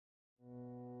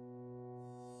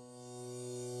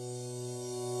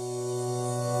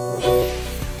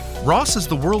Ross is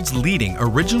the world's leading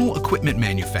original equipment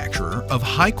manufacturer of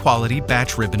high-quality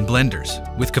batch ribbon blenders,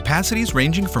 with capacities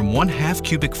ranging from 1/2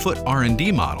 cubic foot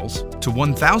R&D models to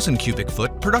 1,000 cubic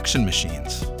foot production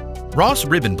machines. Ross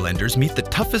ribbon blenders meet the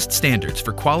toughest standards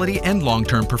for quality and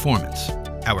long-term performance.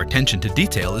 Our attention to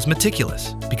detail is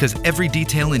meticulous because every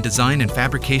detail in design and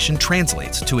fabrication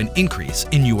translates to an increase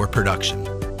in your production.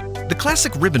 The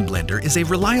classic ribbon blender is a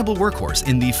reliable workhorse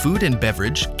in the food and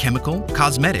beverage, chemical,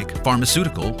 cosmetic,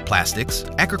 pharmaceutical, plastics,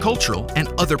 agricultural, and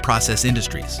other process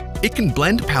industries. It can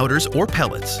blend powders or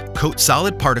pellets, coat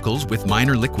solid particles with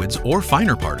minor liquids or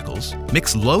finer particles,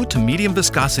 mix low to medium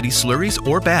viscosity slurries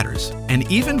or batters, and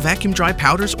even vacuum dry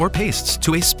powders or pastes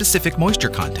to a specific moisture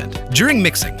content. During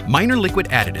mixing, minor liquid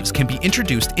additives can be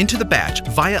introduced into the batch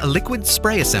via a liquid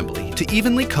spray assembly to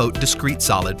evenly coat discrete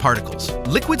solid particles.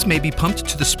 Liquids may be pumped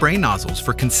to the spray nozzles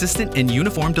for consistent and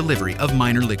uniform delivery of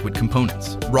minor liquid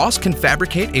components. Ross can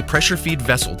fabricate a pressure feed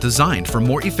vessel designed for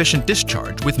more efficient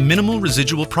discharge with minimal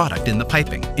residual product in the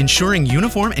piping, ensuring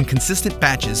uniform and consistent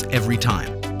batches every time.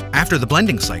 After the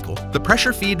blending cycle, the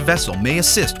pressure feed vessel may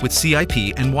assist with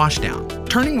CIP and washdown.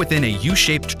 Turning within a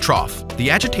U-shaped trough, the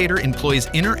agitator employs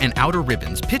inner and outer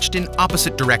ribbons pitched in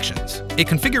opposite directions, a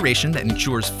configuration that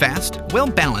ensures fast,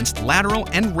 well-balanced lateral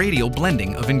and radial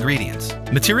blending of ingredients.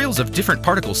 Materials of different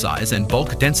particle size and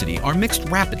bulk density are mixed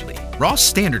rapidly. Ross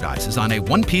standardizes on a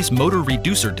one-piece motor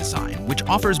reducer design, which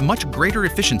offers much greater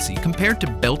efficiency compared to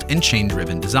belt and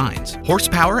chain-driven designs.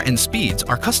 Horsepower and speeds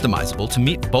are customizable to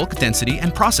meet bulk density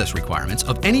and process requirements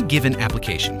of any given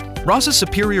application. Ross's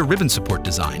superior ribbon support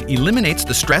design eliminates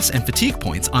the stress and fatigue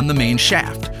points on the main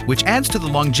shaft, which adds to the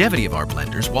longevity of our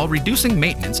blenders while reducing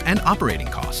maintenance and operating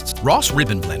costs. Ross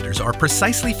ribbon blenders are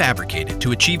precisely fabricated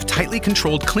to achieve tightly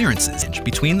controlled clearances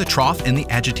between the trough and the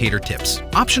agitator tips.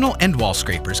 Optional end wall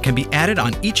scrapers can be added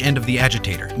on each end of the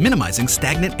agitator, minimizing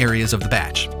stagnant areas of the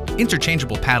batch.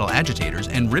 Interchangeable paddle agitators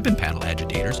and ribbon paddle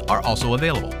agitators are also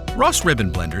available. Ross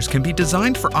ribbon blenders can be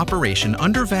designed for operation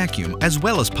under vacuum as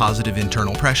well as positive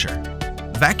internal pressure.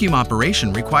 Vacuum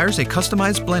operation requires a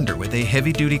customized blender with a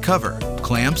heavy-duty cover,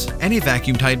 clamps, and a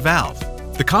vacuum-tight valve.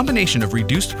 The combination of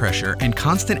reduced pressure and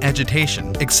constant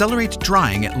agitation accelerates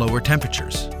drying at lower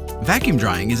temperatures. Vacuum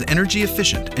drying is energy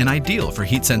efficient and ideal for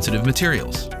heat-sensitive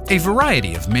materials. A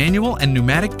variety of manual and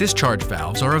pneumatic discharge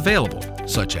valves are available,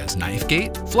 such as knife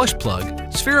gate, flush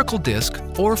plug, spherical disc,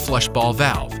 or flush ball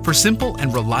valve for simple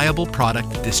and reliable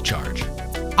product discharge.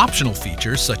 Optional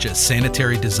features such as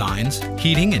sanitary designs,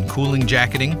 heating and cooling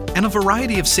jacketing, and a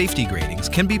variety of safety gratings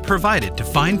can be provided to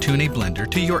fine-tune a blender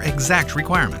to your exact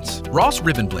requirements. Ross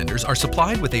ribbon blenders are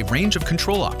supplied with a range of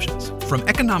control options, from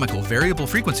economical variable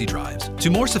frequency drives to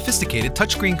more sophisticated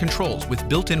touchscreen controls with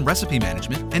built-in recipe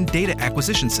management and data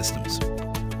acquisition systems.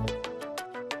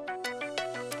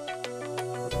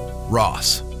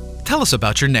 Ross. Tell us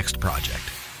about your next project.